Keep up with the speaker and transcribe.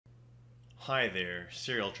Hi there,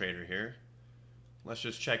 Serial Trader here. Let's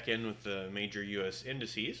just check in with the major US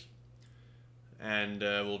indices, and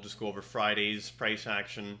we'll just go over Friday's price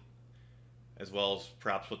action as well as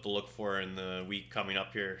perhaps what to look for in the week coming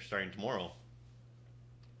up here starting tomorrow.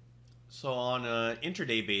 So on an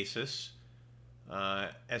intraday basis,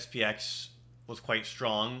 SPX was quite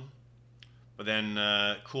strong, but then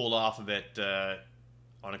cooled off a bit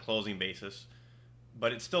on a closing basis.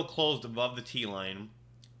 But it still closed above the T line,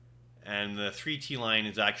 and the 3T line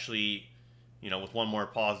is actually, with one more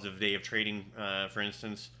positive day of trading, for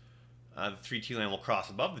instance, the 3T line will cross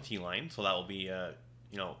above the T line, so that will be,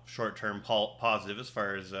 short-term positive as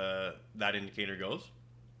far as that indicator goes.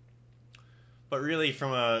 But really,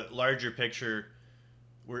 from a larger picture,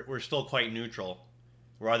 we're still quite neutral.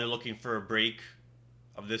 We're either looking for a break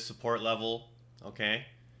of this support level, okay,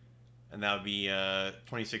 and that would be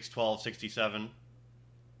 26.12.67,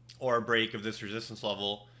 or a break of this resistance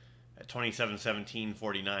level at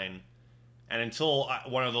 27.17.49. And until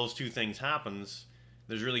one of those two things happens,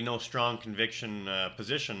 there's really no strong conviction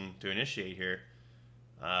position to initiate here.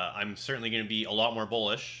 I'm certainly going to be a lot more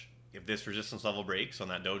bullish if this resistance level breaks on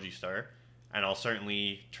that doji star, and I'll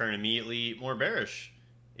certainly turn immediately more bearish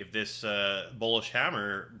if this bullish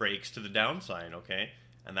hammer breaks to the downside, okay?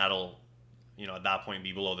 And that'll, at that point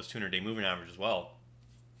be below this 200-day moving average as well.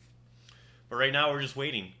 But right now we're just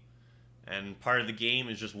waiting. And part of the game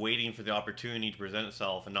is just waiting for the opportunity to present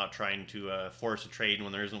itself and not trying to force a trade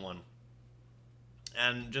when there isn't one.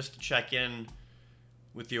 And just to check in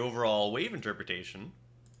with the overall wave interpretation.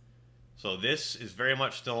 So this is very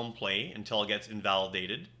much still in play until it gets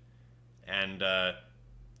invalidated. And, it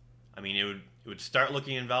would start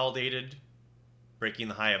looking invalidated, breaking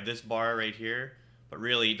the high of this bar right here. But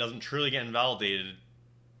really, it doesn't truly get invalidated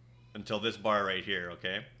until this bar right here,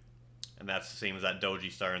 okay? And that's the same as that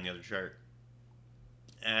doji star in the other chart.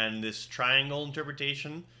 And this triangle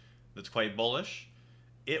interpretation that's quite bullish,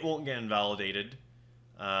 it won't get invalidated,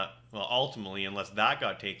 ultimately, unless that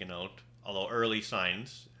got taken out, although early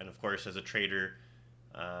signs, and of course as a trader,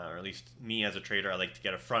 or at least me as a trader, I like to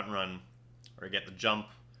get a front run or get the jump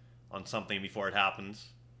on something before it happens,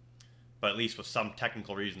 but at least with some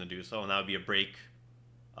technical reason to do so, and that would be a break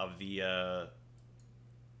of the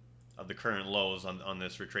current lows on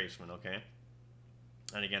this retracement, okay?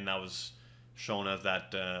 And again, that was shown as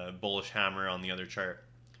that bullish hammer on the other chart.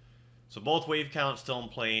 So both wave counts still in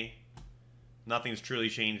play. Nothing's truly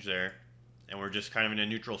changed there. And we're just kind of in a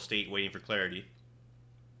neutral state waiting for clarity.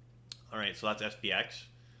 Alright, so that's SPX.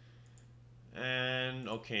 And,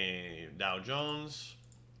 okay, Dow Jones.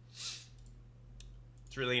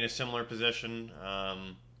 It's really in a similar position.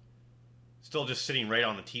 Still just sitting right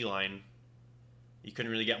on the T line. You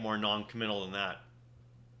couldn't really get more non-committal than that.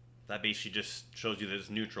 That basically just shows you that it's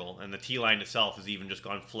neutral, and the T line itself has even just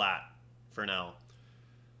gone flat for now.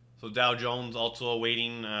 So Dow Jones also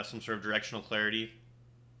awaiting some sort of directional clarity.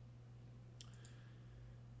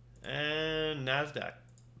 And NASDAQ.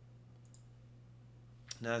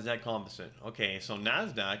 NASDAQ composite. Okay, so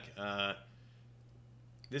NASDAQ,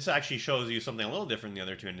 this actually shows you something a little different than the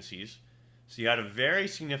other two indices. So you had a very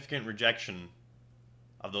significant rejection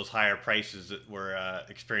of those higher prices that were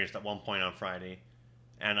experienced at one point on Friday.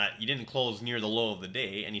 And you didn't close near the low of the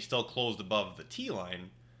day, and you still closed above the T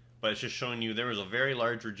line, but it's just showing you there was a very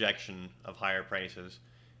large rejection of higher prices.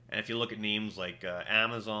 And if you look at names like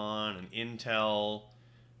Amazon and Intel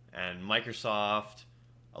and Microsoft,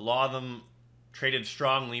 a lot of them traded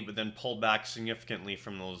strongly but then pulled back significantly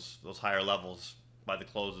from those higher levels by the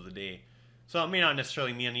close of the day. So it may not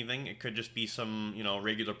necessarily mean anything. It could just be some,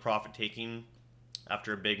 regular profit taking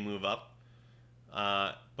after a big move up.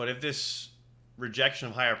 But if this rejection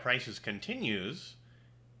of higher prices continues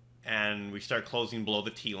and we start closing below the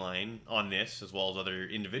T line on this as well as other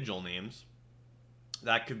individual names,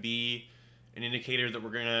 that could be an indicator that we're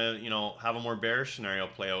going to, have a more bearish scenario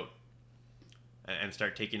play out and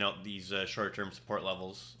start taking out these short-term support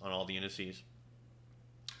levels on all the indices.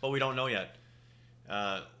 But we don't know yet.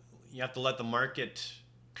 You have to let the market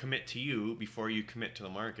commit to you before you commit to the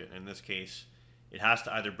market. In this case, it has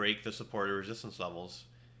to either break the support or resistance levels.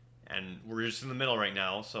 And we're just in the middle right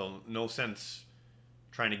now, so no sense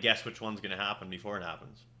trying to guess which one's going to happen before it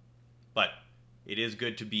happens. But it is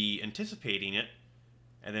good to be anticipating it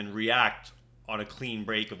and then react on a clean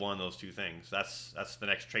break of one of those two things. That's the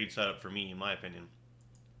next trade setup for me, in my opinion.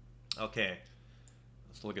 Okay,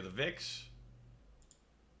 let's look at the VIX.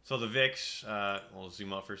 So the VIX, we'll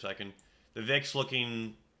zoom out for a second. The VIX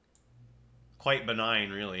looking quite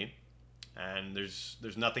benign, really. And there's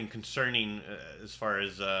nothing concerning as far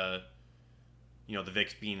as the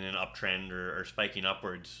VIX being in an uptrend or spiking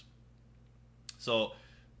upwards. So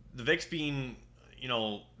the VIX being,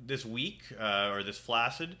 this weak or this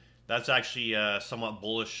flaccid, that's actually a somewhat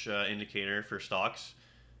bullish indicator for stocks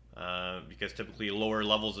because typically lower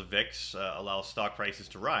levels of VIX allow stock prices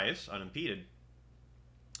to rise unimpeded.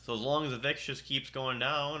 So as long as the VIX just keeps going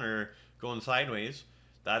down or going sideways,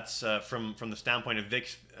 that's from the standpoint of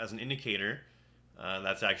VIX as an indicator,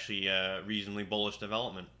 that's actually a reasonably bullish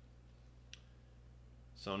development.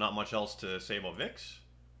 So not much else to say about VIX.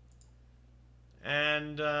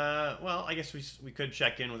 And, well, I guess we could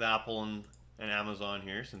check in with Apple and Amazon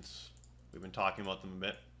here since we've been talking about them a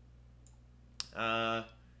bit.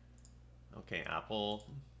 Okay, Apple.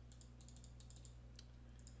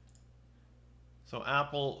 So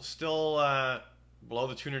Apple still below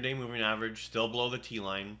the 200-day moving average, still below the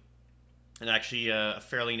T-line, and actually a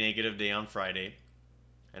fairly negative day on Friday.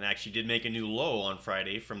 And actually did make a new low on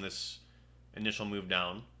Friday from this initial move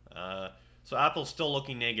down. So Apple's still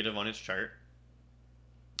looking negative on its chart.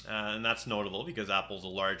 And that's notable because Apple's a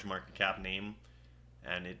large market cap name,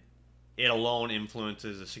 and it alone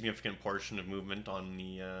influences a significant portion of movement on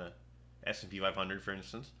the S&P 500, for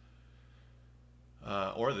instance,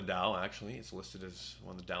 or the Dow. Actually, it's listed as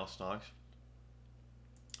one of the Dow stocks.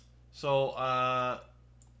 So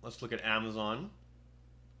let's look at Amazon.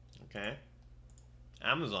 Okay,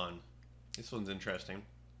 Amazon. This one's interesting.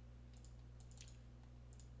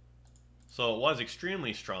 So it was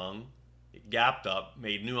extremely strong. It gapped up,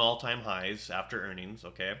 made new all-time highs after earnings,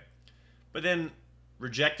 okay? But then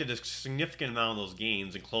rejected a significant amount of those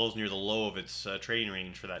gains and closed near the low of its trading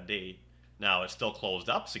range for that day. Now, it still closed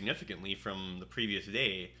up significantly from the previous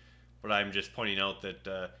day, but I'm just pointing out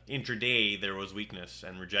that intraday there was weakness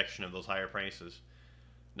and rejection of those higher prices.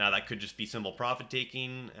 Now, that could just be simple profit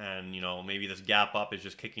taking, and, maybe this gap up is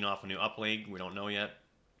just kicking off a new up leg. We don't know yet.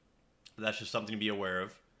 But that's just something to be aware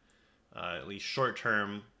of. At least short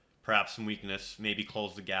term, perhaps some weakness, maybe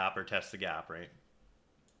close the gap or test the gap, right?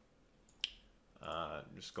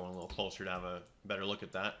 Just going a little closer to have a better look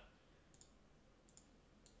at that.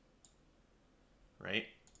 Right?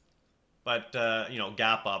 But,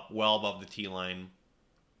 gap up well above the T-line.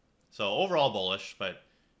 So overall bullish, but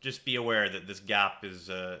just be aware that this gap is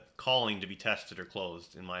calling to be tested or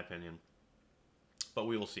closed, in my opinion. But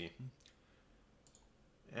we will see.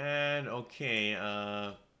 And, okay,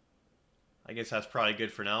 I guess that's probably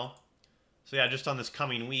good for now. So yeah, just on this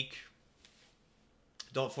coming week,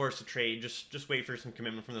 don't force the trade. Just wait for some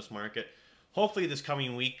commitment from this market. Hopefully this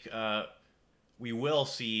coming week, we will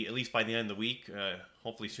see, at least by the end of the week,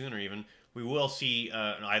 hopefully sooner even, we will see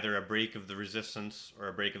either a break of the resistance or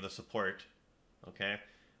a break of the support. Okay?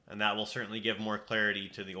 And that will certainly give more clarity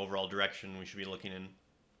to the overall direction we should be looking in.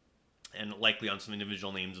 And likely on some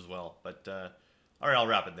individual names as well. But, alright, I'll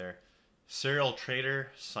wrap it there. Serial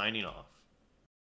Trader signing off.